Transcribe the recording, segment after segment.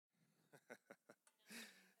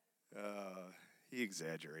He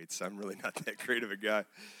exaggerates. I'm really not that great of a guy.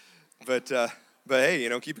 But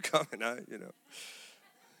hey, keep it coming,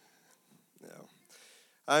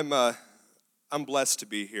 I'm blessed to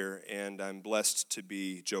be here, and I'm blessed to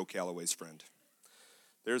be Joe Calloway's friend.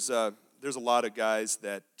 There's a lot of guys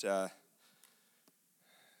that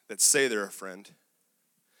say they're a friend,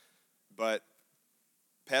 but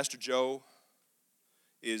Pastor Joe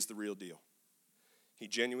is the real deal. He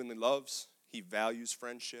genuinely loves, he values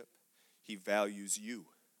friendship, he values you.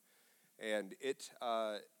 And it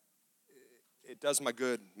does my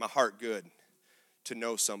heart good to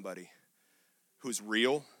know somebody who's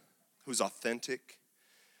real, who's authentic,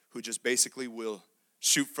 who just basically will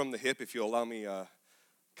shoot from the hip, if you allow me a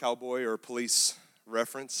cowboy or police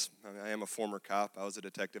reference. I am a former cop. I was a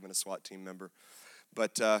detective and a SWAT team member.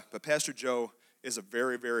 But Pastor Joe is a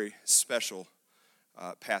very, very special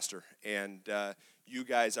pastor. And you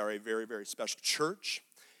guys are a very, very special church.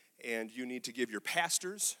 And you need to give your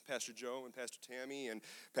pastors, Pastor Joe and Pastor Tammy and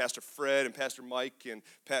Pastor Fred and Pastor Mike and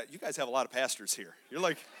you guys have a lot of pastors here. You're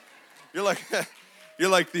like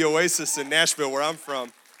the Oasis in Nashville where I'm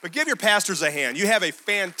from. But give your pastors a hand. You have a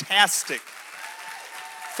fantastic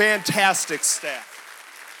staff.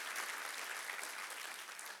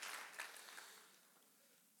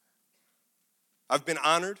 I've been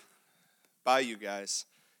honored by you guys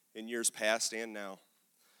in years past and now.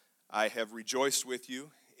 I have rejoiced with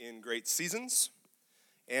you in great seasons,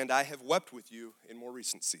 and I have wept with you in more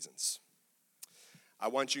recent seasons. I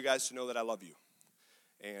want you guys to know that I love you.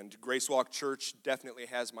 And Grace Walk Church definitely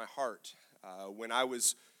has my heart. When I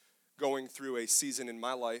was going through a season in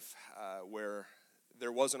my life where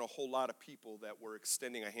there wasn't a whole lot of people that were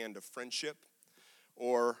extending a hand of friendship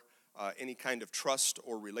or any kind of trust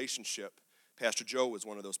or relationship, Pastor Joe was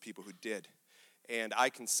one of those people who did. And I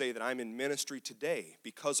can say that I'm in ministry today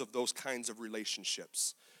because of those kinds of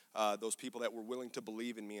relationships, those people that were willing to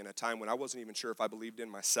believe in me in a time when I wasn't even sure if I believed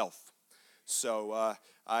in myself. So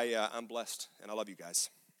I'm blessed, and I love you guys.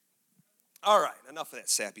 All right, enough of that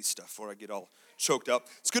sappy stuff before I get all choked up.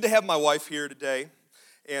 It's good to have my wife here today,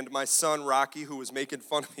 and my son, Rocky, who was making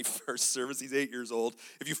fun of me first service. He's 8 years old.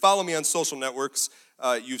 If you follow me on social networks,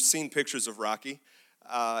 you've seen pictures of Rocky.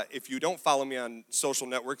 If you don't follow me on social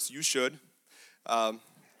networks, you should.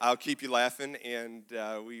 I'll keep you laughing, and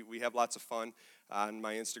we have lots of fun on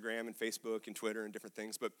my Instagram and Facebook and Twitter and different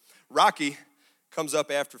things. But Rocky comes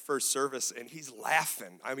up after first service, and he's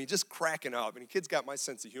laughing. I mean, just cracking up. And the kid's got my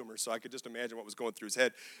sense of humor, so I could just imagine what was going through his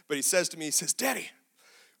head. But he says to me, Daddy,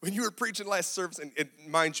 when you were preaching last service, and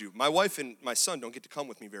mind you, my wife and my son don't get to come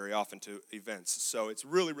with me very often to events, so it's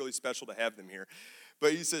really, really special to have them here.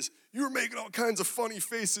 But he says, you were making all kinds of funny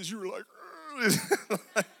faces. You were like,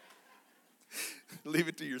 leave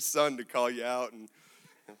it to your son to call you out and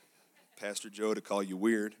Pastor Joe to call you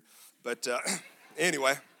weird. But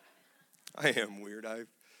anyway, I am weird. I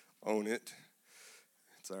own it.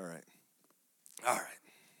 It's all right. All right.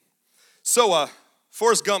 So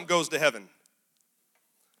Forrest Gump goes to heaven.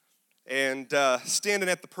 And standing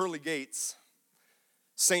at the pearly gates,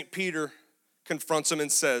 St. Peter confronts him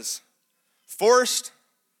and says, Forrest,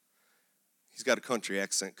 he's got a country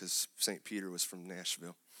accent because St. Peter was from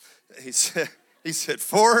Nashville. He said,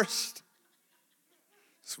 Forrest,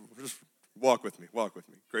 just walk with me.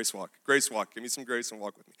 Grace walk, give me some grace and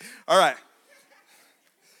walk with me. All right.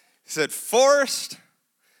 He said, Forrest,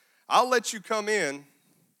 I'll let you come in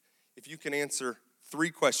if you can answer 3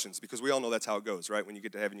 questions, because we all know that's how it goes, right? When you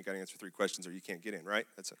get to heaven, you got to answer 3 questions or you can't get in, right?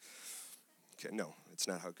 Okay, no, it's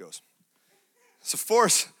not how it goes. So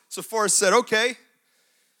Forrest said, okay.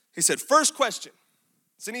 He said, first question.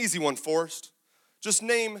 It's an easy one, Forrest. Just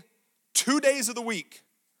name 2 days of the week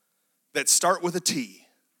that start with a T.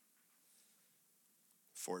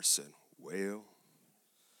 Forrest said, well,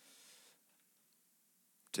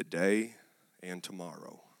 today and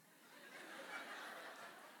tomorrow.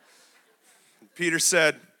 Peter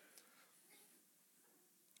said,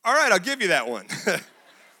 all right, I'll give you that one.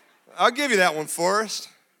 I'll give you that one, Forrest.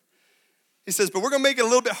 He says, but we're going to make it a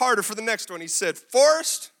little bit harder for the next one. He said,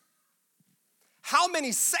 Forrest, how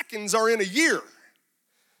many seconds are in a year?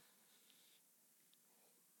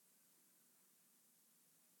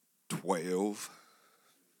 $12.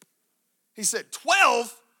 He said,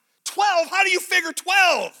 12? 12? How do you figure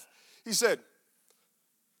 12? He said,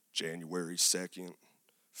 January 2nd,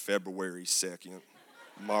 February 2nd,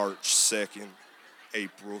 March 2nd,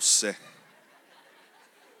 April 2nd.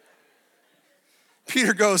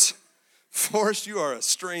 Peter goes, Forrest, you are a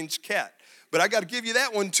strange cat. But I got to give you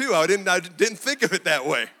that one too. I didn't think of it that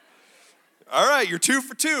way. All right, you're 2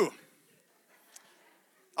 for 2.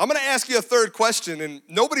 I'm going to ask you a third question, and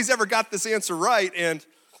nobody's ever got this answer right, and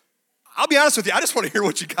I'll be honest with you, I just want to hear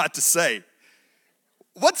what you got to say.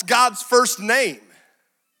 What's God's first name?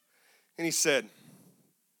 And he said,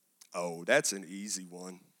 oh, that's an easy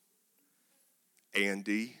one.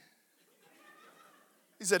 Andy.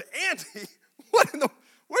 He said, Andy? What in the,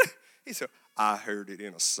 what? He said, I heard it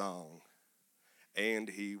in a song. And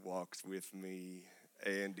he walks with me,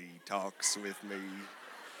 and he talks with me,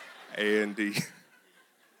 and he...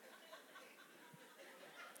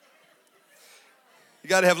 You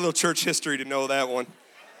got to have a little church history to know that one.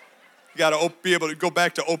 You got to be able to go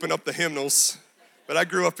back to open up the hymnals. But I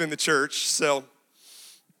grew up in the church, so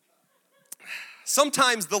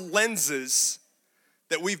sometimes the lenses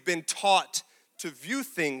that we've been taught to view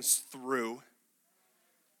things through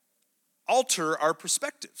alter our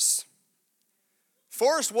perspectives.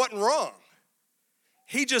 Forrest wasn't wrong.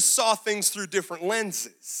 He just saw things through different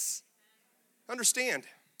lenses. Understand?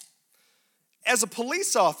 As a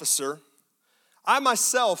police officer, I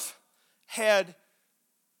myself had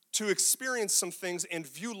to experience some things and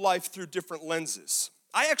view life through different lenses.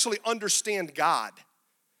 I actually understand God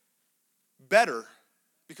better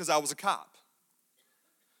because I was a cop.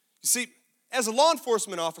 You see, as a law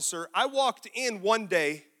enforcement officer, I walked in one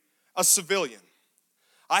day a civilian.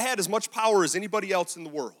 I had as much power as anybody else in the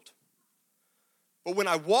world. But when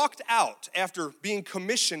I walked out after being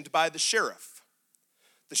commissioned by the sheriff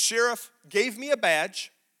gave me a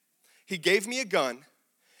badge, he gave me a gun,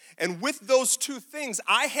 and with those two things,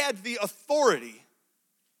 I had the authority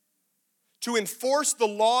to enforce the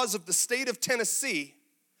laws of the state of Tennessee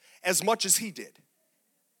as much as he did.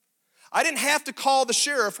 I didn't have to call the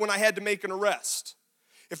sheriff when I had to make an arrest.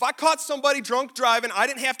 If I caught somebody drunk driving, I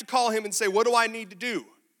didn't have to call him and say, what do I need to do?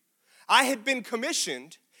 I had been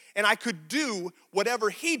commissioned, and I could do whatever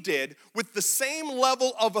he did with the same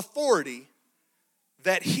level of authority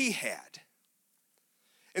that he had.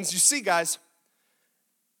 And so you see, guys,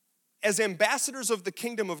 as ambassadors of the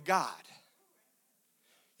kingdom of God,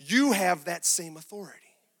 you have that same authority.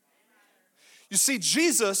 You see,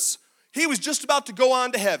 Jesus, he was just about to go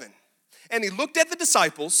on to heaven, and he looked at the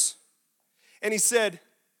disciples, and he said,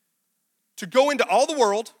 to go into all the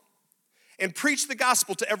world and preach the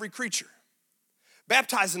gospel to every creature,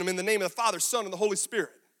 baptizing them in the name of the Father, Son, and the Holy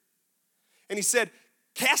Spirit. And he said,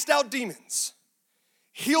 cast out demons,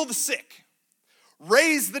 heal the sick,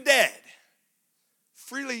 raise the dead.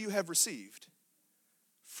 Freely you have received,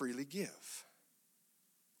 freely give.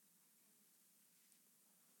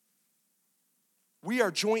 We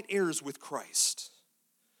are joint heirs with Christ.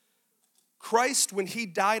 Christ, when he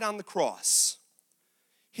died on the cross,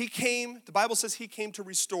 he came, the Bible says he came to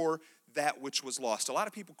restore that which was lost. A lot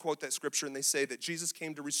of people quote that scripture and they say that Jesus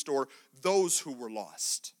came to restore those who were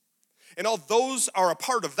lost. And all those are a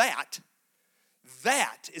part of that.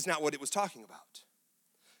 That is not what it was talking about.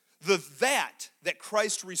 That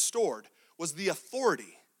Christ restored was the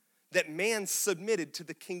authority that man submitted to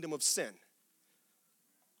the kingdom of sin.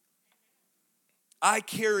 I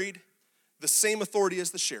carried the same authority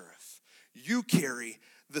as the sheriff. You carry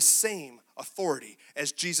the same authority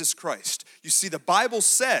as Jesus Christ. You see, the Bible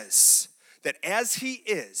says that as he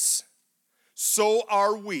is, so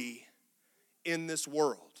are we in this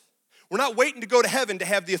world. We're not waiting to go to heaven to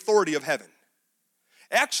have the authority of heaven.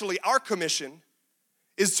 Actually, our commission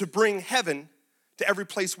is to bring heaven to every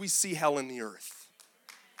place we see hell in the earth.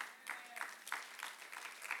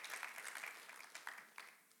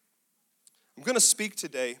 I'm going to speak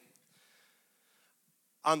today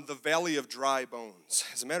on the valley of dry bones.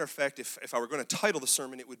 As a matter of fact, if I were going to title the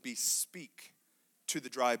sermon, it would be Speak to the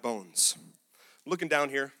Dry Bones. I'm looking down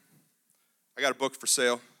here. I got a book for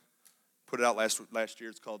sale. Put it out last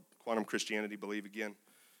year. It's called Quantum Christianity, Believe Again.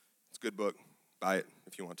 It's a good book. Buy it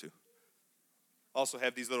if you want to. Also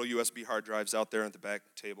have these little USB hard drives out there at the back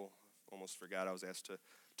table. Almost forgot I was asked to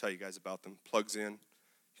tell you guys about them. Plugs in.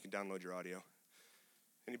 You can download your audio.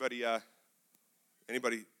 Anybody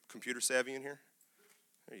computer savvy in here?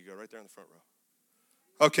 There you go, right there in the front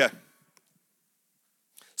row. Okay.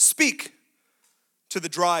 Speak to the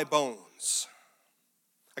dry bones.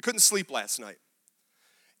 I couldn't sleep last night.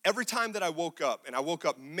 Every time that I woke up, and I woke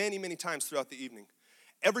up many, many times throughout the evening,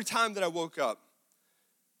 every time that I woke up,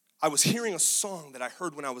 I was hearing a song that I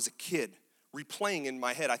heard when I was a kid replaying in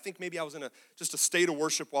my head. I think maybe I was in just a state of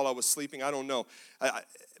worship while I was sleeping. I don't know.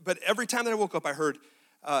 But every time that I woke up, I heard,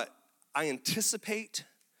 I anticipate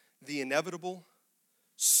the inevitable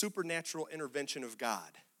supernatural intervention of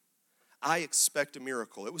God. I expect a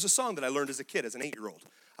miracle. It was a song that I learned as a kid, as an 8-year-old.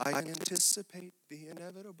 I anticipate the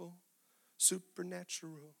inevitable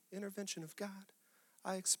supernatural intervention of God.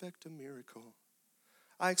 I expect a miracle.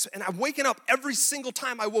 And I'm waking up every single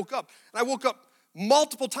time I woke up. And I woke up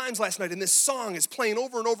multiple times last night, and this song is playing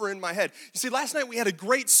over and over in my head. You see, last night we had a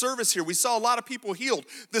great service here. We saw a lot of people healed.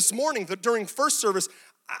 This morning, during first service,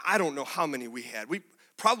 I don't know how many we had. We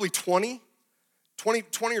probably 20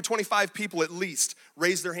 or 25 people at least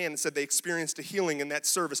raised their hand and said they experienced a healing in that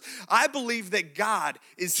service. I believe that God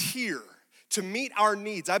is here to meet our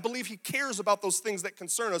needs. I believe he cares about those things that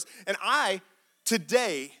concern us. And I,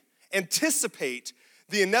 today, anticipate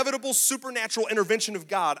the inevitable supernatural intervention of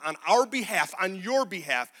God on our behalf, on your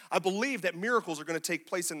behalf. I believe that miracles are going to take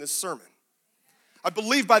place in this sermon. I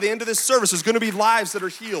believe by the end of this service, there's going to be lives that are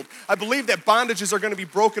healed. I believe that bondages are going to be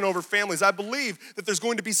broken over families. I believe that there's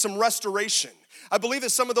going to be some restoration. I believe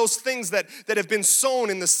that some of those things that have been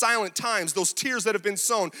sown in the silent times, those tears that have been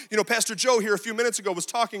sown. You know, Pastor Joe here a few minutes ago was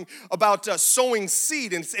talking about sowing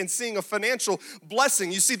seed and seeing a financial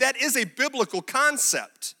blessing. You see, that is a biblical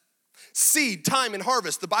concept. Seed, time, and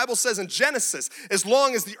harvest. The Bible says in Genesis, as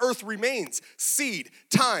long as the earth remains, seed,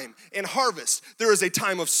 time, and harvest. There is a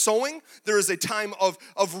time of sowing. There is a time of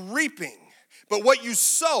reaping. But what you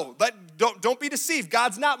sow, don't be deceived.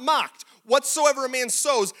 God's not mocked. Whatsoever a man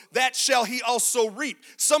sows, that shall he also reap.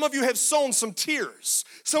 Some of you have sown some tears.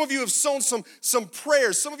 Some of you have sown some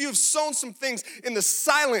prayers. Some of you have sown some things in the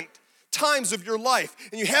silent times of your life,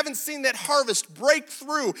 and you haven't seen that harvest break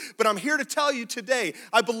through. But I'm here to tell you today,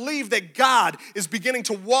 I believe that God is beginning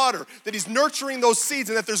to water, that he's nurturing those seeds,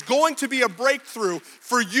 and that there's going to be a breakthrough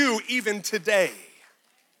for you even today.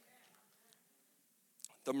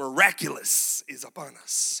 The miraculous is upon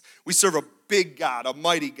us. We serve a big God, a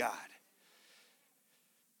mighty God.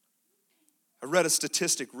 I read a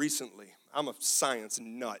statistic recently. I'm a science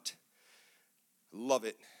nut. I love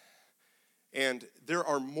it. And there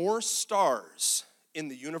are more stars in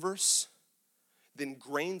the universe than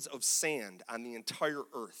grains of sand on the entire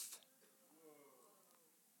earth.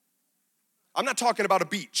 I'm not talking about a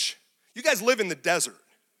beach. You guys live in the desert.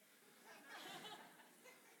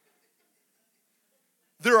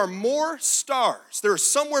 There are more stars. There are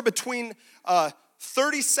somewhere between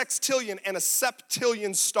 30 sextillion and a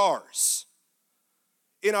septillion stars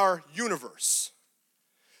in our universe.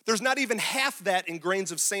 There's not even half that in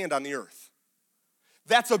grains of sand on the earth.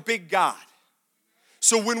 That's a big God.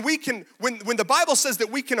 So when the Bible says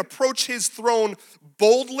that we can approach his throne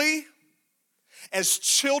boldly as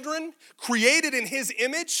children created in his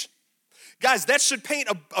image, guys, that should paint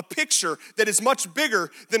a picture that is much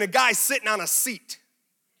bigger than a guy sitting on a seat.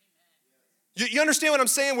 You understand what I'm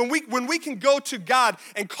saying? When we can go to God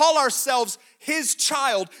and call ourselves his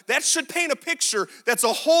child, that should paint a picture that's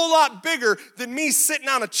a whole lot bigger than me sitting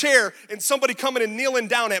on a chair and somebody coming and kneeling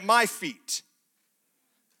down at my feet.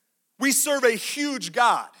 We serve a huge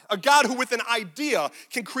God, a God who with an idea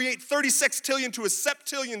can create 30 sextillion to a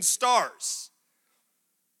septillion stars.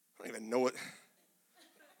 I don't even know it.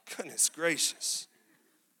 Goodness gracious.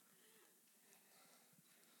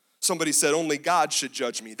 Somebody said, only God should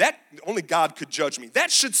judge me. Only God could judge me. That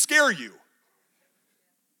should scare you.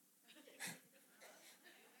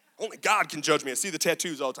 Only God can judge me. I see the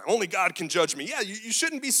tattoos all the time. Only God can judge me. Yeah, you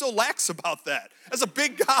shouldn't be so lax about that. That's a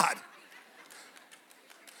big God.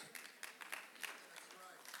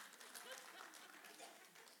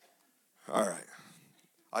 All right,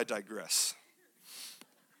 I digress.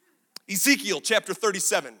 Ezekiel chapter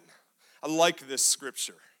 37. I like this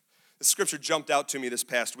scripture. This scripture jumped out to me this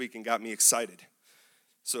past week and got me excited.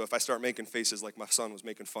 So if I start making faces like my son was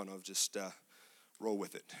making fun of, just roll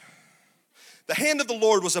with it. The hand of the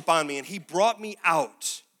Lord was upon me, and he brought me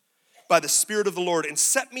out by the Spirit of the Lord and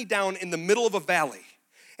set me down in the middle of a valley,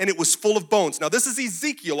 and it was full of bones. Now this is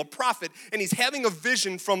Ezekiel, a prophet, and he's having a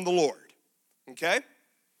vision from the Lord, okay?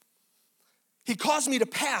 He caused me to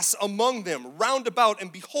pass among them round about,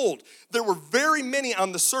 and behold, there were very many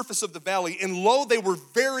on the surface of the valley, and lo, they were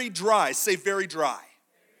very dry. Say, very dry.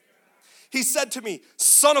 He said to me,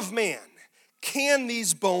 Son of man, can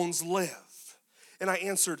these bones live? And I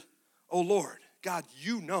answered, O Lord, God,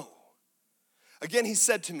 you know. Again, he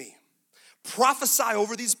said to me, prophesy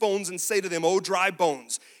over these bones and say to them, O dry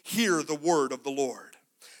bones, hear the word of the Lord.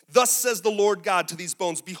 Thus says the Lord God to these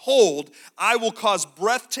bones, behold, I will cause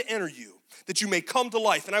breath to enter you, that you may come to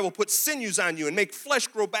life, and I will put sinews on you and make flesh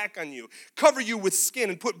grow back on you, cover you with skin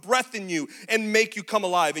and put breath in you and make you come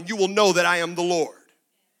alive, and you will know that I am the Lord.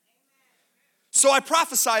 So I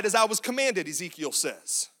prophesied as I was commanded, Ezekiel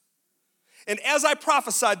says. And as I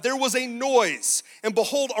prophesied, there was a noise, and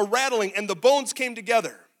behold, a rattling, and the bones came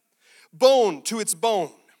together, bone to its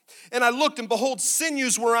bone. And I looked, and behold,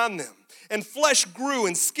 sinews were on them, and flesh grew,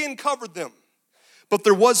 and skin covered them, but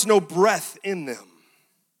there was no breath in them.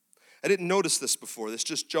 I didn't notice this before. This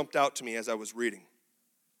just jumped out to me as I was reading.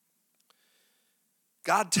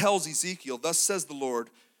 God tells Ezekiel, thus says the Lord,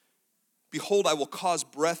 behold, I will cause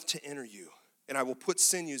breath to enter you, and I will put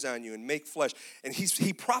sinews on you and make flesh. And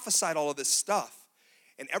he prophesied all of this stuff,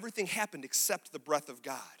 and everything happened except the breath of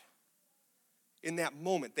God. In that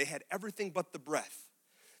moment, they had everything but the breath.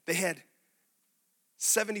 They had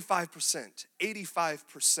 75%,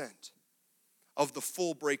 85% of the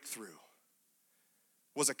full breakthrough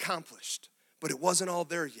was accomplished, but it wasn't all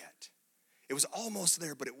there yet. It was almost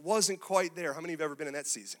there, but it wasn't quite there. How many of you have ever been in that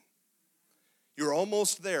season? You were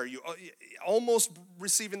almost there. You almost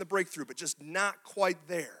receiving the breakthrough, but just not quite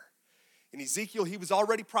there. In Ezekiel, he was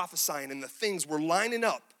already prophesying, and the things were lining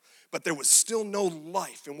up, but there was still no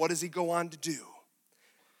life. And what does he go on to do?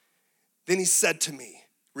 Then he said to me,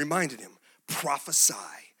 reminded him, prophesy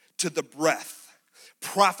to the breath.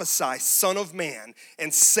 Prophesy, son of man,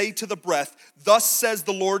 and say to the breath, thus says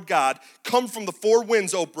the Lord God, come from the four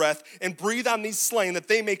winds, O breath, and breathe on these slain that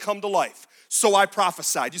they may come to life. So I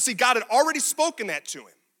prophesied. You see, God had already spoken that to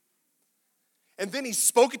him. And then he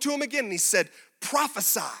spoke it to him again, and he said,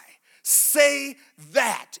 prophesy, say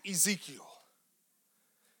that, Ezekiel.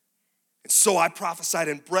 And so I prophesied,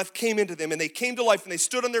 and breath came into them, and they came to life, and they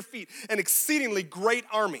stood on their feet, an exceedingly great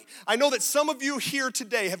army. I know that some of you here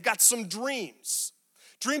today have got some dreams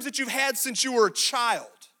that you've had since you were a child,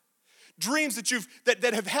 dreams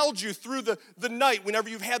that have held you through the night whenever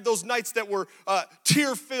you've had those nights that were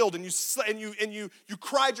tear-filled, and you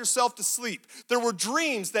cried yourself to sleep. There were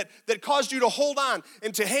dreams that caused you to hold on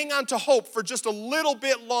and to hang on to hope for just a little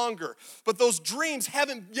bit longer, but those dreams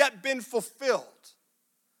haven't yet been fulfilled.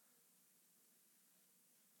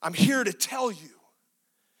 I'm here to tell you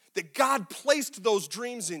that God placed those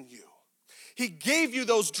dreams in you. He gave you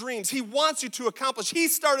those dreams. He wants you to accomplish. He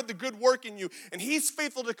started the good work in you, and he's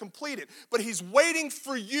faithful to complete it. But he's waiting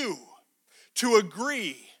for you to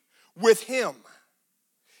agree with him.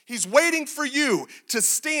 He's waiting for you to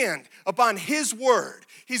stand upon his word.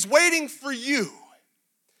 He's waiting for you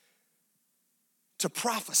to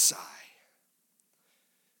prophesy.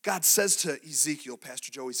 God says to Ezekiel,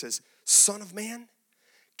 Pastor Joey says, son of man,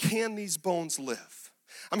 can these bones live?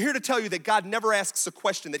 I'm here to tell you that God never asks a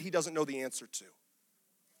question that he doesn't know the answer to.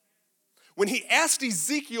 When he asked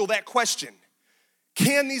Ezekiel that question,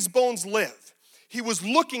 can these bones live? He was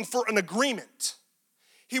looking for an agreement.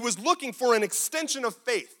 He was looking for an extension of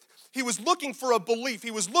faith. He was looking for a belief.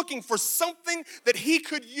 He was looking for something that he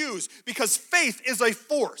could use because faith is a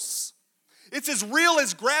force. It's as real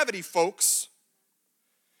as gravity, folks.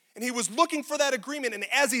 And he was looking for that agreement, and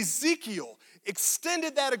as Ezekiel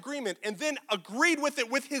extended that agreement and then agreed with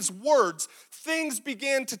it with his words, things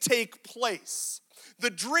began to take place.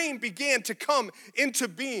 The dream began to come into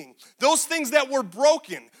being. Those things that were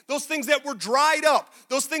broken, those things that were dried up,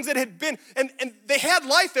 those things that had been, and they had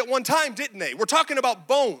life at one time, didn't they? We're talking about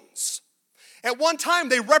bones. At one time,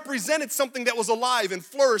 they represented something that was alive and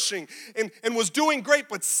flourishing and was doing great,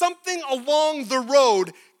 but something along the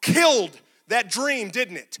road killed that dream,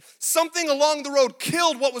 didn't it? Something along the road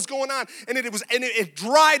killed what was going on, and it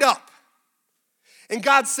dried up. And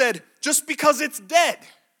God said, just because it's dead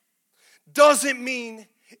doesn't mean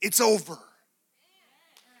it's over.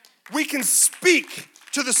 We can speak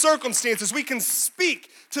to the circumstances. We can speak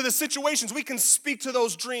to the situations. We can speak to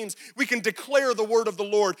those dreams. We can declare the word of the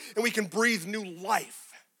Lord, and we can breathe new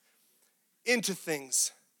life into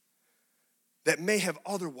things that may have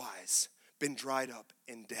otherwise been dried up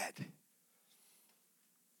and dead.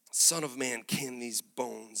 Son of man, can these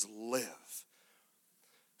bones live?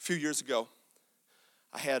 A few years ago,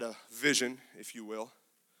 I had a vision, if you will.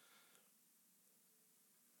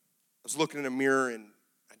 I was looking in a mirror, and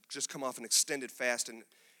I'd just come off an extended fast, and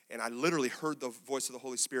I literally heard the voice of the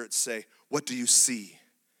Holy Spirit say, what do you see?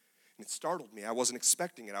 And it startled me. I wasn't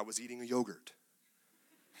expecting it. I was eating a yogurt.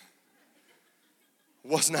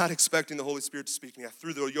 Was not expecting the Holy Spirit to speak to me. I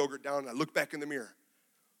threw the yogurt down, and I looked back in the mirror.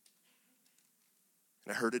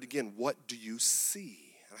 And I heard it again, what do you see?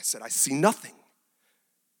 And I said, I see nothing.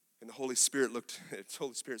 And the Holy Spirit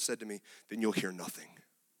said to me, then you'll hear nothing.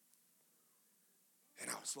 And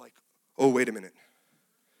I was like, oh, wait a minute.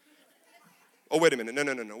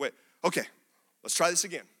 No, wait. Okay, let's try this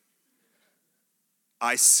again.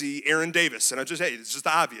 I see Aaron Davis, and it's just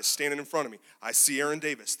obvious standing in front of me. I see Aaron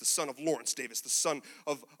Davis, the son of Lawrence Davis, the son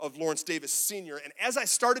of Lawrence Davis Sr. And as I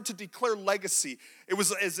started to declare legacy, it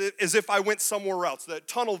was as if I went somewhere else. The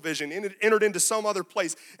tunnel vision entered into some other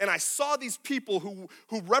place. And I saw these people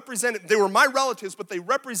who represented, they were my relatives, but they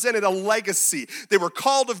represented a legacy. They were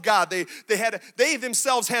called of God. They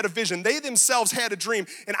themselves had a vision. They themselves had a dream.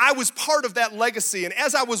 And I was part of that legacy. And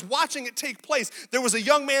as I was watching it take place, there was a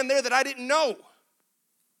young man there that I didn't know.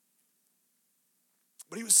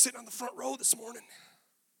 But he was sitting on the front row this morning.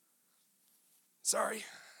 Sorry.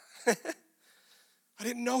 I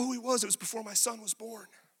didn't know who he was. It was before my son was born.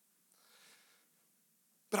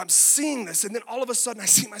 But I'm seeing this, and then all of a sudden I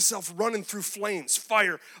see myself running through flames,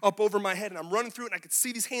 fire up over my head, and I'm running through it, and I could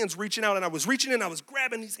see these hands reaching out, and I was reaching in, I was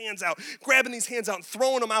grabbing these hands out, and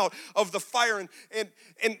throwing them out of the fire,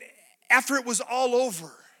 and after it was all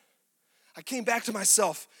over, I came back to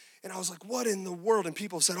myself, and I was like, what in the world? And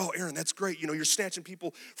people said, oh, Aaron, that's great, you're snatching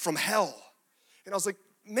people from hell. And I was like,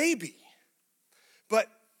 maybe, but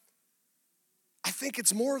I think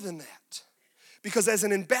it's more than that, because as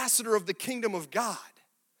an ambassador of the kingdom of God,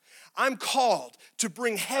 I'm called to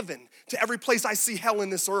bring heaven to every place I see hell in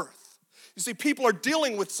this earth. You see, people are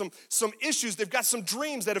dealing with some issues. They've got some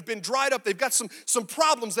dreams that have been dried up. They've got some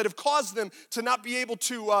problems that have caused them to not be able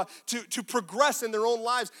to progress in their own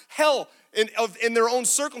lives. Hell in their own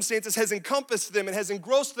circumstances has encompassed them and has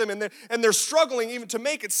engrossed them, and they're struggling even to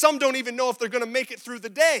make it. Some don't even know if they're going to make it through the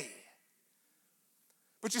day.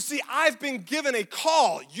 But you see, I've been given a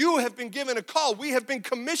call. You have been given a call. We have been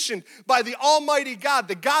commissioned by the Almighty God,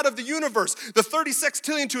 the God of the universe, the 30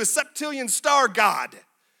 sextillion to a septillion star God,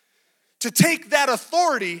 to take that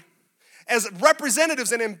authority as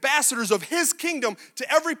representatives and ambassadors of his kingdom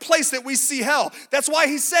to every place that we see hell. That's why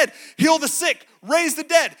he said, heal the sick, raise the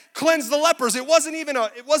dead, cleanse the lepers. It wasn't even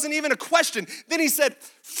a question. Then he said,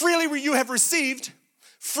 freely you have received,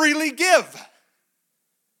 freely give.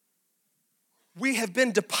 We have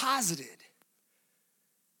been deposited.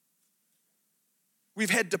 We've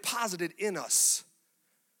had deposited in us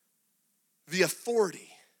the authority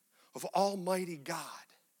of Almighty God.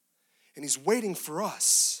 And he's waiting for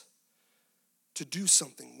us to do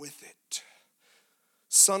something with it.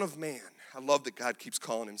 Son of Man. I love that God keeps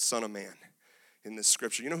calling him Son of Man in this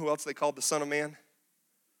scripture. You know who else they called the Son of Man?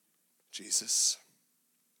 Jesus.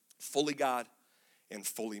 Fully God and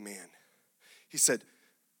fully man. He said,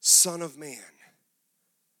 Son of Man.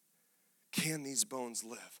 Can these bones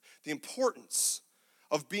live? The importance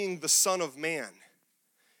of being the Son of Man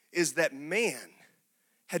is that man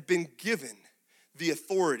had been given the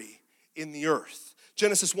authority in the earth.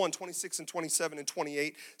 Genesis 1, 26 and 27 and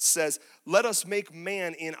 28 says, let us make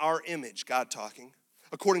man in our image, God talking,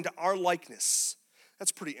 according to our likeness.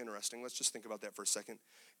 That's pretty interesting. Let's just think about that for a second.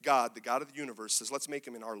 God, the God of the universe, says, let's make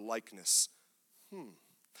him in our likeness.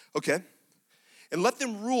 Okay. And let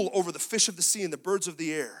them rule over the fish of the sea and the birds of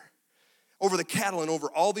the air, over the cattle and over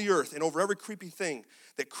all the earth and over every creepy thing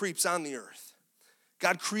that creeps on the earth.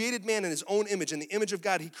 God created man in his own image. In the image of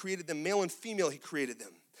God, he created them, male and female, he created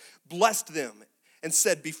them. Blessed them and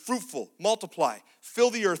said, be fruitful, multiply, fill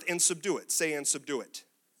the earth and subdue it. Say, and subdue it.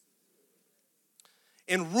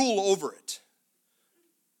 And rule over it,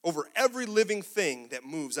 over every living thing that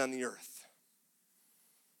moves on the earth.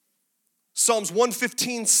 Psalms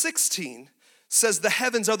 115:16 says, the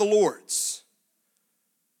heavens are the Lord's,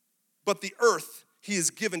 but the earth he has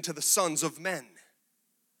given to the sons of men.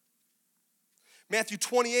 Matthew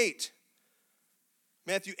 8,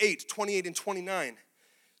 28 and 29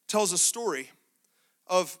 tells a story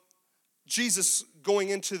of Jesus going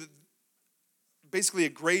into basically a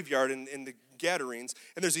graveyard in the Gadarenes,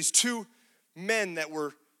 and there's these two men that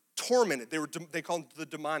were tormented. They called them the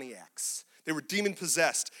demoniacs. They were demon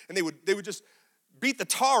possessed, and they would just beat the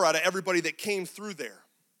tar out of everybody that came through there.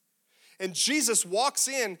 And Jesus walks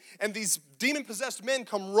in, and these demon-possessed men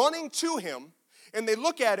come running to him, and they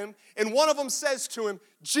look at him, and one of them says to him,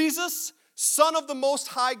 Jesus, Son of the Most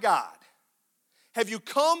High God, have you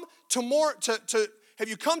come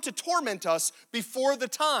to torment us before the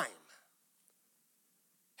time?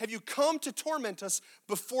 Have you come to torment us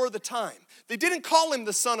before the time? They didn't call him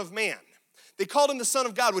the Son of Man. They called him the Son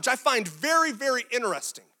of God, which I find very, very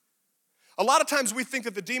interesting. A lot of times we think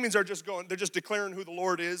that the demons are they're just declaring who the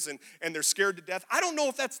Lord is and they're scared to death. I don't know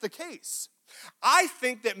if that's the case. I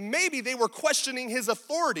think that maybe they were questioning his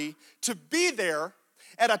authority to be there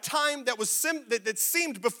at a time that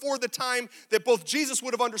seemed before the time that both Jesus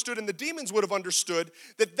would have understood and the demons would have understood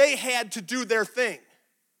that they had to do their thing.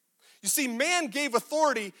 You see, man gave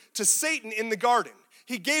authority to Satan in the garden.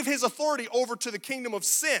 He gave his authority over to the kingdom of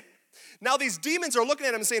sin. Now these demons are looking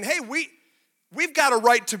at him and saying, hey, we've got a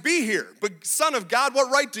right to be here, but Son of God,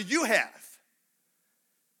 what right do you have?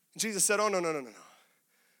 And Jesus said, oh, no.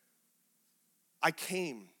 I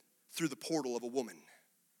came through the portal of a woman.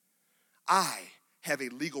 I have a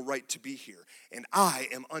legal right to be here, and I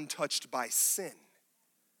am untouched by sin.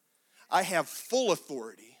 I have full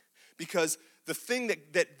authority because the thing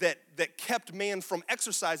that kept man from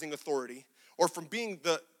exercising authority or from being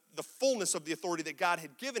the fullness of the authority that God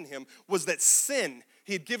had given him was that sin.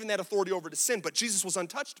 He had given that authority over to sin, but Jesus was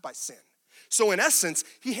untouched by sin. So in essence,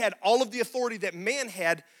 he had all of the authority that man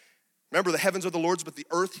had Remember, the heavens are the Lord's, but the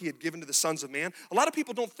earth he had given to the sons of man. A lot of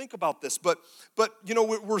people don't think about this, but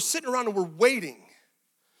we're sitting around and we're waiting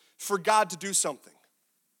for God to do something.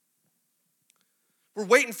 We're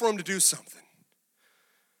waiting for him to do something.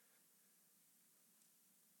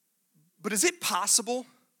 But is it possible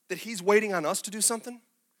that he's waiting on us to do something?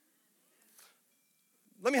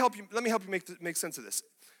 Let me help you make sense of this.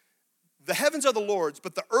 The heavens are the Lord's,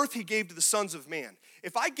 but the earth he gave to the sons of man.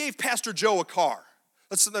 If I gave Pastor Joe a car,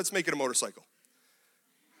 let's make it a motorcycle.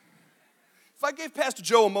 If I gave Pastor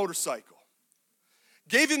Joe a motorcycle,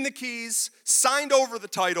 gave him the keys, signed over the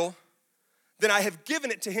title, then I have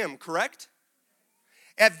given it to him, correct?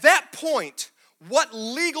 At that point, what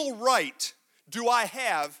legal right do I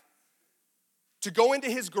have to go into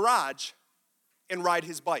his garage and ride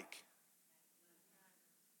his bike?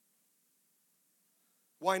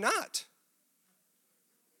 Why not?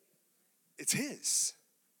 It's his.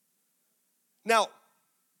 Now,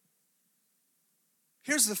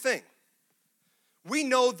 here's the thing. We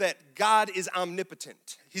know that God is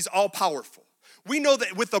omnipotent. He's all-powerful. We know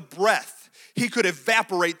that with a breath, he could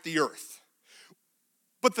evaporate the earth.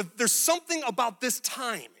 But there's something about this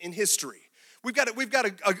time in history. We've got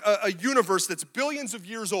a universe that's billions of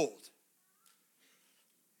years old.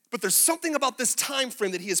 But there's something about this time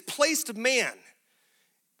frame that he has placed man,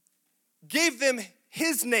 gave them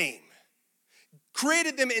his name,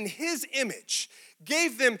 created them in his image,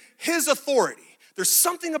 gave them his authority. There's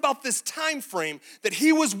something about this time frame that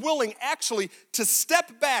he was willing actually to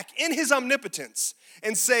step back in his omnipotence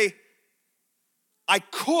and say, I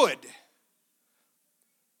could,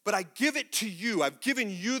 but I give it to you. I've given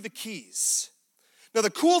you the keys. Now, the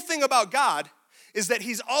cool thing about God is that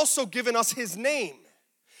he's also given us his name.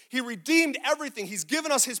 He redeemed everything. He's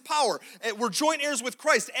given us his power. And we're joint heirs with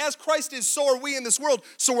Christ. As Christ is, so are we in this world.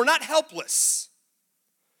 So we're not helpless.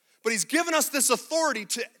 But he's given us this authority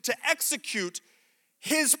to execute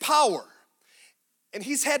his power. And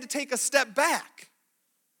he's had to take a step back.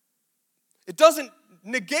 It doesn't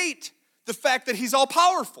negate the fact that he's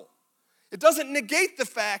all-powerful. It doesn't negate the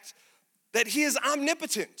fact that he is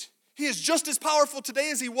omnipotent. He is just as powerful today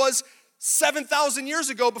as he was 7,000 years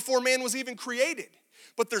ago before man was even created.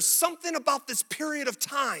 But there's something about this period of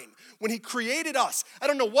time when he created us. I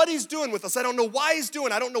don't know what he's doing with us. I don't know why he's doing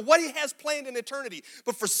it. I don't know what he has planned in eternity.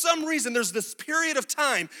 But for some reason, there's this period of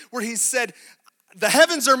time where he said, the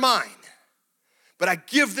heavens are mine, but I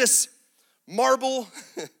give this marble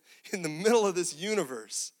in the middle of this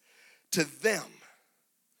universe to them.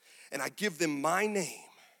 And I give them my name.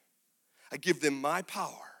 I give them my power.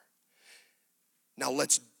 Now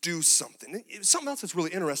let's do something. Something else that's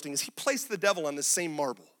really interesting is he placed the devil on this same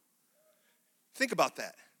marble. Think about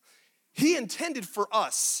that. He intended for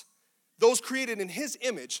us, those created in his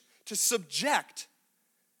image, to subject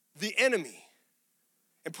the enemy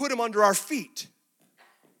and put him under our feet.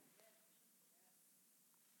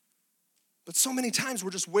 But so many times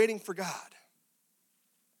we're just waiting for God.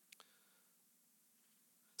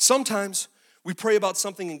 Sometimes we pray about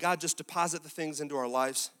something and God just deposits the things into our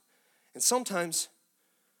lives. And sometimes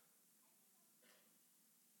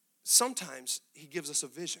he gives us a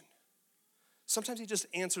vision. Sometimes he just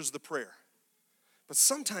answers the prayer. But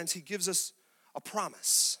sometimes he gives us a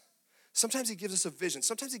promise. Sometimes he gives us a vision.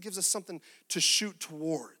 Sometimes he gives us something to shoot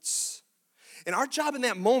towards. And our job in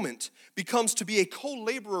that moment becomes to be a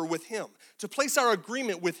co-laborer with him, to place our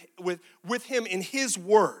agreement with him in his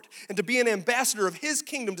word, and to be an ambassador of his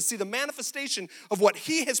kingdom, to see the manifestation of what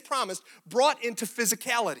he has promised brought into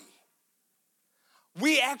physicality.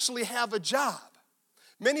 We actually have a job.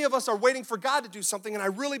 Many of us are waiting for God to do something, and I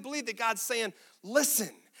really believe that God's saying,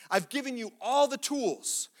 listen, I've given you all the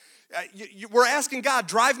tools. We're asking God,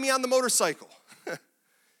 drive me on the motorcycle.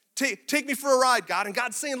 Take me for a ride, God. And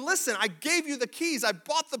God's saying, listen, I gave you the keys. I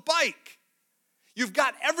bought the bike. You've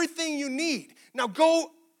got everything you need. Now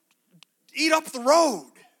go eat up the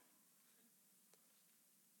road.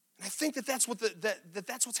 And I think that's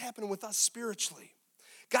what's happening with us spiritually.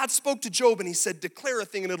 God spoke to Job and he said, declare a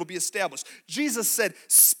thing and it'll be established. Jesus said,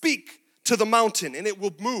 speak to the mountain and it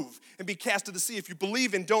will move and be cast to the sea if you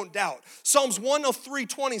believe and don't doubt. Psalms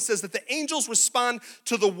 103:20 says that the angels respond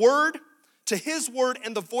to the word, to his word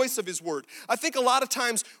and the voice of his word. I think a lot of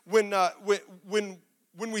times when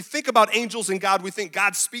we think about angels and God, we think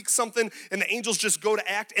God speaks something and the angels just go to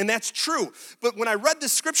act, and that's true. But when I read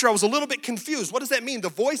this scripture, I was a little bit confused. What does that mean, the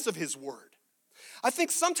voice of his word? I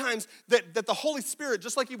think sometimes that the Holy Spirit,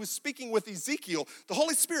 just like he was speaking with Ezekiel, the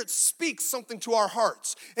Holy Spirit speaks something to our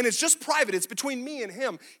hearts. And it's just private. It's between me and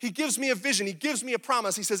him. He gives me a vision. He gives me a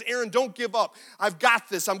promise. He says, Aaron, don't give up. I've got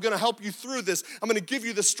this. I'm going to help you through this. I'm going to give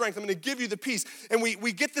you the strength. I'm going to give you the peace. And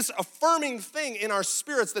we get this affirming thing in our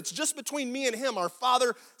spirits that's just between me and him, our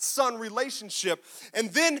father-son relationship.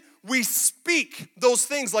 And then we speak those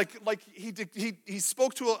things like he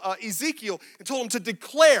spoke to Ezekiel and told him to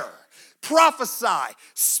declare, prophesy,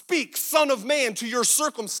 speak, son of man, to your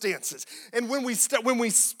circumstances. And when we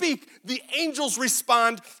speak, the angels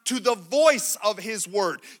respond to the voice of his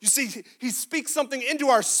word. You see, he speaks something into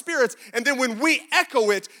our spirits, and then when we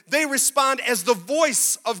echo it, they respond as the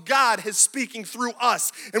voice of God is speaking through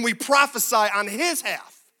us, and we prophesy on his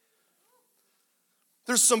behalf.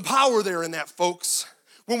 There's some power there in that, folks.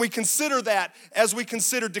 When we consider that, as we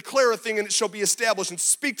consider declare a thing and it shall be established, and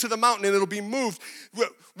speak to the mountain and it'll be moved.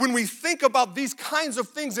 When we think about these kinds of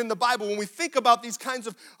things in the Bible, when we think about these kinds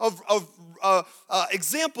of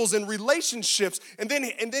examples and relationships, and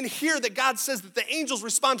then hear that God says that the angels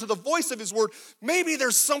respond to the voice of his word, maybe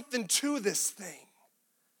there's something to this thing.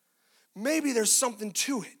 Maybe there's something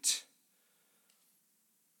to it.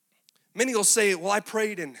 Many will say, well, I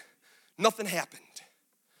prayed and nothing happened,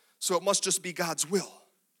 so it must just be God's will.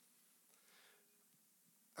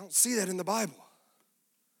 I don't see that in the Bible.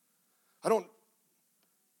 I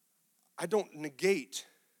don't negate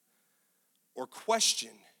or question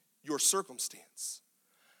your circumstance.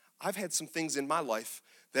 I've had some things in my life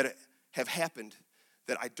that have happened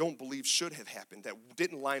that I don't believe should have happened, that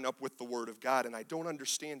didn't line up with the Word of God, and I don't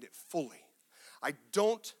understand it fully. I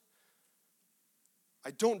don't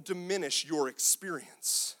diminish your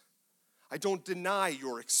experience. I don't deny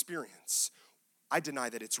your experience. I deny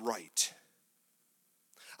that it's right.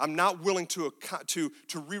 I'm not willing to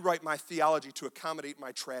rewrite my theology to accommodate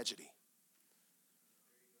my tragedy.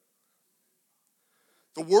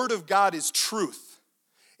 The Word of God is truth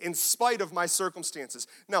in spite of my circumstances.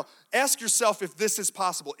 Now, ask yourself if this is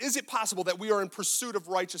possible. Is it possible that we are in pursuit of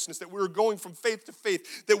righteousness, that we're going from faith to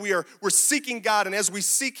faith, that we're seeking God, and as we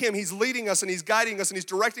seek him, he's leading us and he's guiding us and he's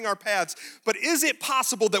directing our paths? But is it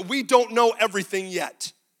possible that we don't know everything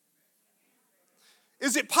yet?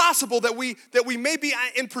 Is it possible that we may be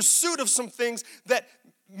in pursuit of some things that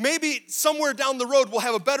maybe somewhere down the road we'll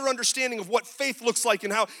have a better understanding of what faith looks like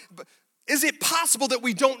and how? Is it possible that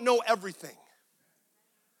we don't know everything?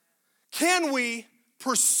 Can we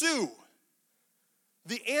pursue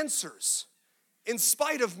the answers in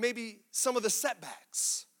spite of maybe some of the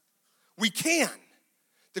setbacks? We can.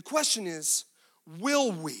 The question is,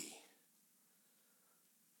 will we?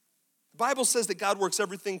 The Bible says that God works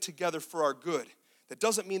everything together for our good. That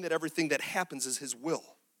doesn't mean that everything that happens is his will.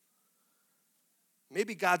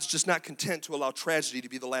 Maybe God's just not content to allow tragedy to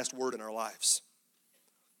be the last word in our lives.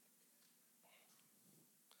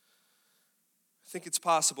 I think it's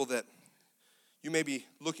possible that you may be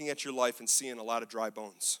looking at your life and seeing a lot of dry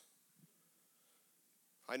bones.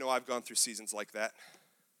 I know I've gone through seasons like that.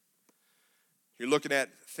 You're looking at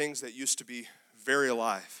things that used to be very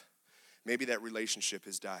alive. Maybe that relationship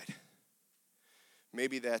has died.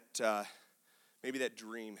 Maybe that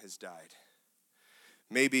dream has died.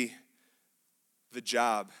 Maybe the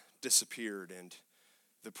job disappeared and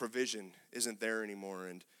the provision isn't there anymore.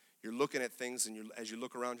 And you're looking at things, and as you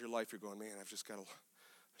look around your life, you're going, man, I've just got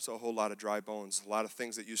a whole lot of dry bones. A lot of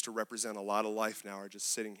things that used to represent a lot of life now are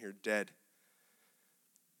just sitting here dead.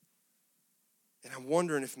 And I'm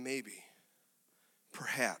wondering if maybe,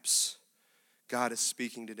 perhaps, God is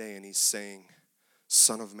speaking today and he's saying,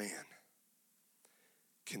 Son of man,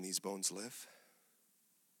 can these bones live?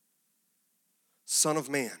 Son of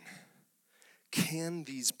man, can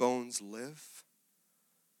these bones live?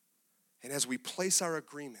 And as we place our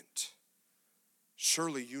agreement,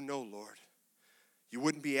 surely you know, Lord, you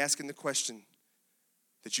wouldn't be asking the question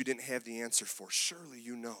that you didn't have the answer for. Surely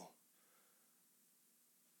you know.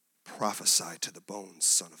 Prophesy to the bones,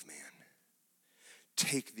 Son of man.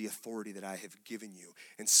 Take the authority that I have given you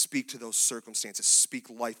and speak to those circumstances. Speak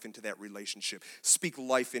life into that relationship. Speak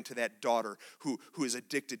life into that daughter who is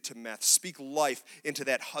addicted to meth. Speak life into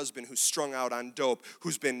that husband who's strung out on dope,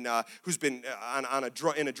 who's been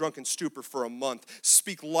in a drunken stupor for a month.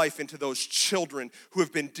 Speak life into those children who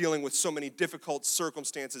have been dealing with so many difficult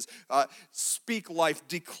circumstances. Speak life,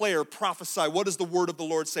 declare, prophesy. What does the word of the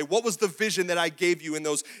Lord say? What was the vision that I gave you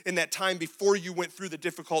in that time before you went through the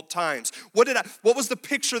difficult times? What was the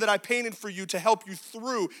picture that I painted for you to help you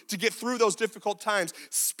to get through those difficult times?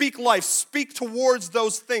 Speak life. Speak towards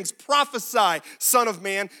those things. Prophesy, Son of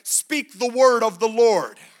man. Speak the word of the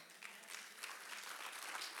Lord.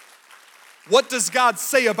 What does God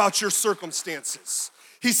say about your circumstances?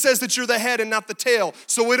 He says that you're the head and not the tail,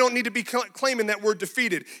 so we don't need to be claiming that we're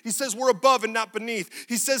defeated. He says we're above and not beneath.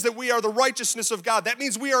 He says that we are the righteousness of God. That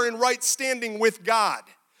means we are in right standing with God.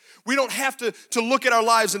 We don't have to look at our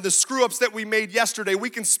lives and the screw-ups that we made yesterday.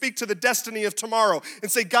 We can speak to the destiny of tomorrow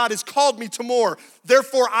and say, God has called me to more,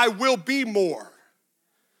 therefore I will be more.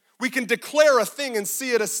 We can declare a thing and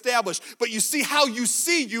see it established, but you see, how you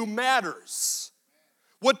see you matters.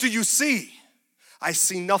 What do you see? I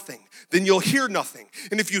see nothing. Then you'll hear nothing.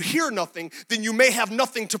 And if you hear nothing, then you may have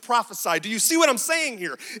nothing to prophesy. Do you see what I'm saying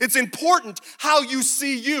here? It's important how you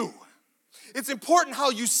see you. It's important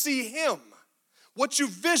how you see him. What you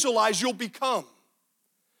visualize, you'll become.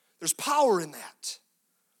 There's power in that.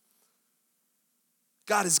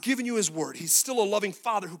 God has given you his word. He's still a loving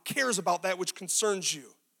father who cares about that which concerns you.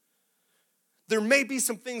 There may be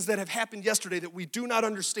some things that have happened yesterday that we do not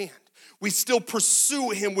understand. We still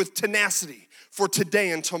pursue him with tenacity for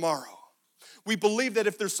today and tomorrow. We believe that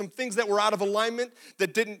if there's some things that were out of alignment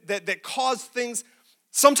that caused things,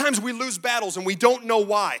 sometimes we lose battles and we don't know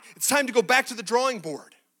why. It's time to go back to the drawing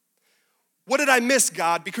board. What did I miss,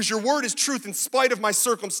 God? Because your word is truth in spite of my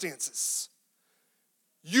circumstances.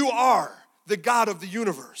 You are the God of the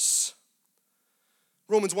universe.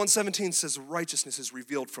 Romans 1:17 says righteousness is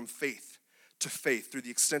revealed from faith to faith through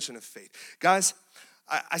the extension of faith. Guys,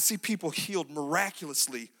 I see people healed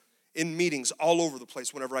miraculously in meetings all over the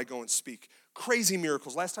place whenever I go and speak. Crazy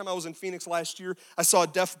miracles. Last time I was in Phoenix last year, I saw a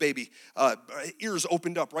deaf baby, ears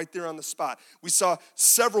opened up right there on the spot. We saw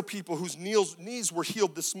several people whose knees were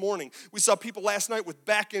healed this morning. We saw people last night with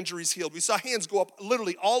back injuries healed. We saw hands go up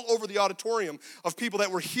literally all over the auditorium of people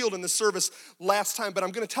that were healed in the service last time. But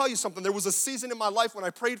I'm going to tell you something. There was a season in my life when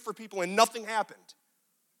I prayed for people and nothing happened.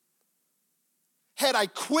 Had I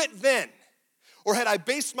quit then, or had I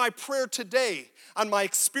based my prayer today on my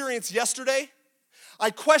experience yesterday,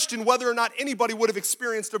 I question whether or not anybody would have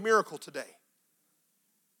experienced a miracle today.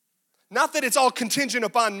 Not that it's all contingent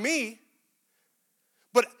upon me,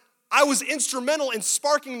 but I was instrumental in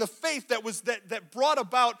sparking the faith that brought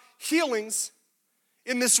about healings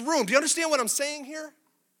in this room. Do you understand what I'm saying here?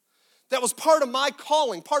 That was part of my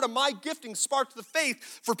calling, part of my gifting sparked the faith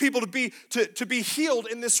for people to be healed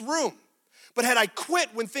in this room. But had I quit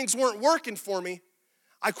when things weren't working for me,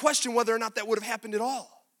 I question whether or not that would have happened at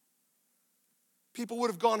all. People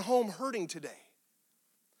would have gone home hurting today.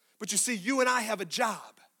 But you see, you and I have a job.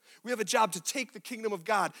 We have a job to take the kingdom of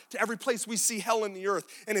God to every place we see hell in the earth.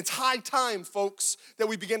 And it's high time, folks, that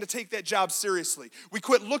we begin to take that job seriously. We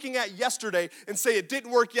quit looking at yesterday and say it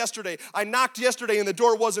didn't work yesterday. I knocked yesterday and the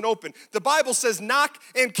door wasn't open. The Bible says knock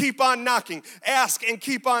and keep on knocking. Ask and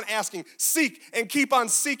keep on asking. Seek and keep on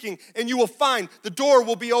seeking, and you will find the door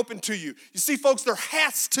will be open to you. You see, folks, there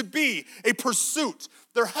has to be a pursuit.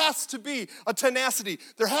 There has to be a tenacity.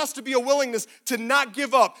 There has to be a willingness to not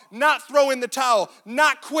give up, not throw in the towel,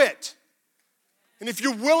 not quit. And if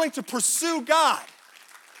you're willing to pursue God,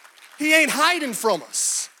 he ain't hiding from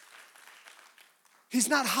us. He's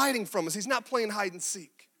not hiding from us. He's not playing hide and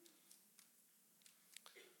seek.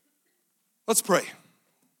 Let's pray.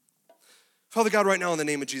 Father God, right now in the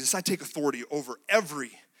name of Jesus, I take authority over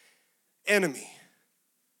every enemy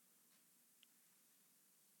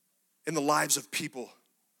in the lives of people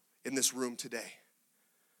in this room today.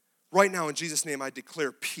 Right now, in Jesus' name, I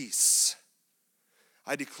declare peace.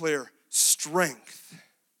 I declare strength.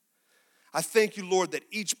 I thank you, Lord, that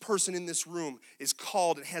each person in this room is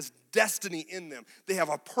called and has destiny in them. They have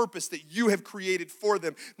a purpose that you have created for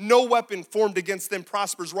them. No weapon formed against them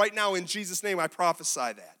prospers. Right now, in Jesus' name, I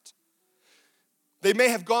prophesy that. They may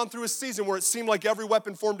have gone through a season where it seemed like every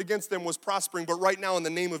weapon formed against them was prospering, but right now in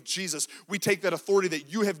the name of Jesus, we take that authority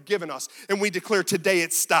that you have given us and we declare today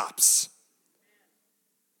it stops.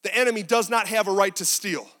 The enemy does not have a right to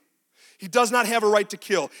steal. He does not have a right to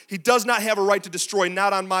kill. He does not have a right to destroy,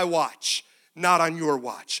 not on my watch, not on your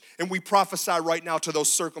watch. And we prophesy right now to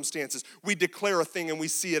those circumstances. We declare a thing and we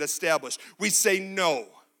see it established. We say no.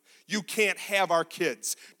 You can't have our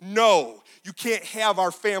kids. No, you can't have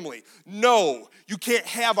our family. No, you can't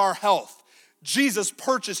have our health. Jesus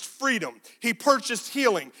purchased freedom. He purchased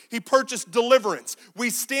healing. He purchased deliverance. We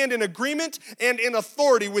stand in agreement and in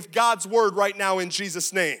authority with God's word right now in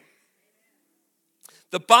Jesus' name.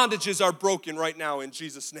 The bondages are broken right now in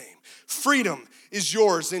Jesus' name. Freedom is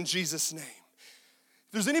yours in Jesus' name.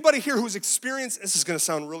 If there's anybody here who's experienced, this is going to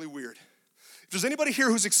sound really weird. If there's anybody here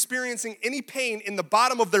who's experiencing any pain in the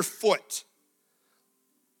bottom of their foot,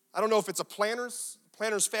 I don't know if it's a plantar's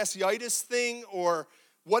fasciitis thing or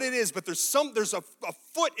what it is, but there's a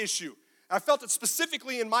foot issue. I felt it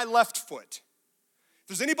specifically in my left foot. If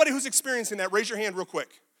there's anybody who's experiencing that, raise your hand real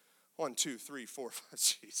quick. 1, 2, 3, 4, 5.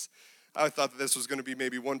 Jeez. I thought that this was going to be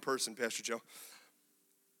maybe one person, Pastor Joe.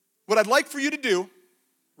 What I'd like for you to do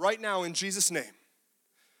right now in Jesus' name.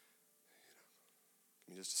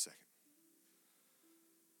 Give me just a second.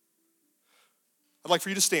 I'd like for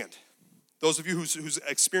you to stand. Those of you who's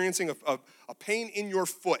experiencing a pain in your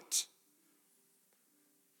foot.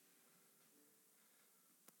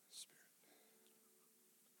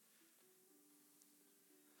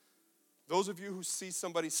 Those of you who see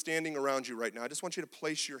somebody standing around you right now, I just want you to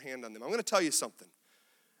place your hand on them. I'm going to tell you something.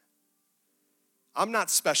 I'm not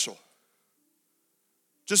special.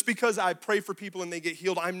 Just because I pray for people and they get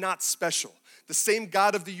healed, I'm not special. The same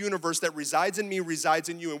God of the universe that resides in me resides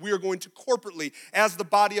in you, and we are going to corporately, as the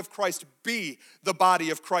body of Christ, be the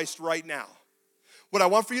body of Christ right now. What I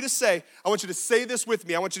want for you to say, I want you to say this with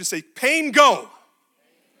me. I want you to say, pain go.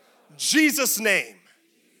 Jesus' name.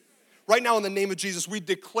 Right now, in the name of Jesus, we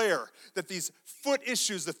declare that these foot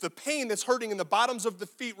issues, that the pain that's hurting in the bottoms of the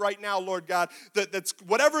feet right now, Lord God, that's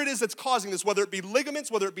whatever it is that's causing this, whether it be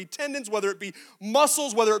ligaments, whether it be tendons, whether it be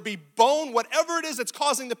muscles, whether it be bone, whatever it is that's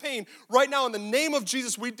causing the pain, right now, in the name of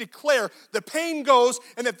Jesus, we declare the pain goes,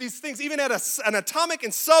 and that these things, even at an atomic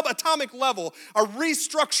and subatomic level, are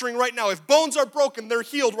restructuring right now. If bones are broken, they're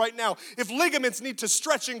healed right now. If ligaments need to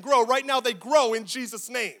stretch and grow, right now, they grow in Jesus'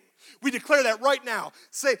 name. We declare that right now.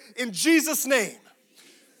 Say, in Jesus' name,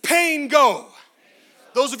 pain go.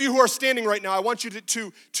 Those of you who are standing right now, I want you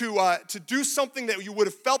to do something that you would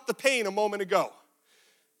have felt the pain a moment ago.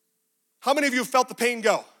 How many of you have felt the pain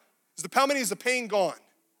go? How many is the pain gone?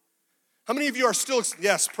 How many of you are still,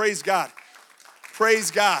 yes, praise God. Praise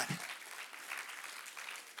God.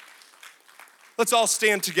 Let's all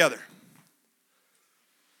stand together.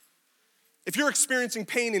 If you're experiencing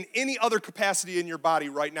pain in any other capacity in your body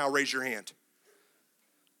right now, raise your hand.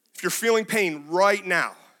 If you're feeling pain right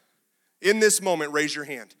now, in this moment, raise your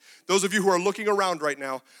hand. Those of you who are looking around right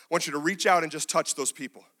now, I want you to reach out and just touch those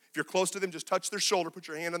people. If you're close to them, just touch their shoulder, put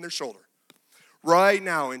your hand on their shoulder. Right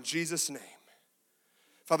now, in Jesus' name.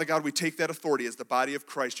 Father God, we take that authority as the body of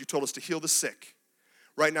Christ. You told us to heal the sick.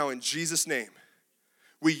 Right now, in Jesus' name,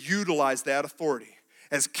 we utilize that authority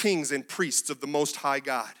as kings and priests of the Most High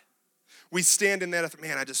God. We stand in that,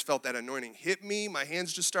 man, I just felt that anointing hit me. My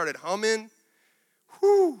hands just started humming.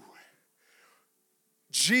 Whew.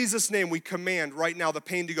 Jesus' name, we command right now the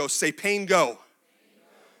pain to go. Say, pain go.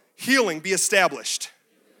 Healing be established.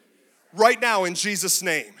 Right now in Jesus'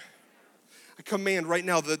 name. I command right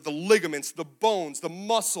now the ligaments, the bones, the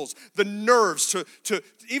muscles, the nerves to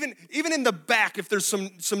even in the back, if there's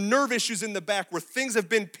some nerve issues in the back where things have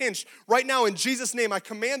been pinched, right now in Jesus' name, I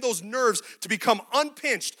command those nerves to become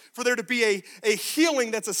unpinched, for there to be a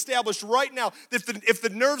healing that's established right now. If the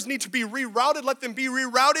nerves need to be rerouted, let them be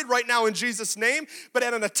rerouted right now in Jesus' name. But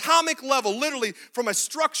at an atomic level, literally from a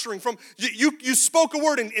structuring, from you spoke a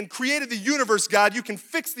word and created the universe, God. You can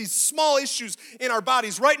fix these small issues in our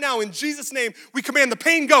bodies right now in Jesus' name. We command the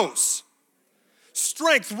pain goes.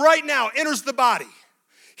 Strength right now enters the body.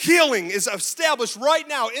 Healing is established right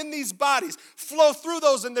now in these bodies. Flow through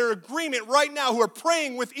those in their agreement right now who are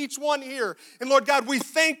praying with each one here. And Lord God, we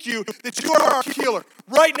thank you that you are our healer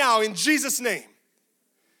right now in Jesus' name.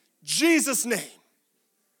 Jesus' name.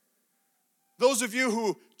 Those of you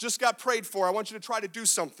who just got prayed for, I want you to try to do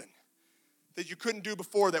something that you couldn't do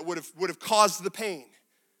before that would have caused the pain.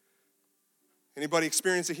 Anybody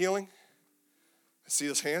experience a healing? I see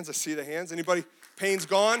those hands. I see the hands. Anybody? Pain's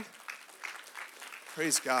gone?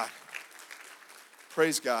 Praise God.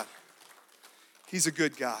 Praise God. He's a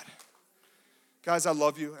good God. Guys, I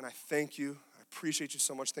love you and I thank you. I appreciate you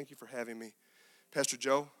so much. Thank you for having me. Pastor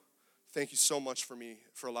Joe, thank you so much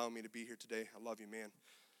for allowing me to be here today. I love you, man.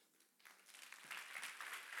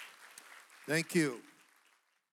 Thank you.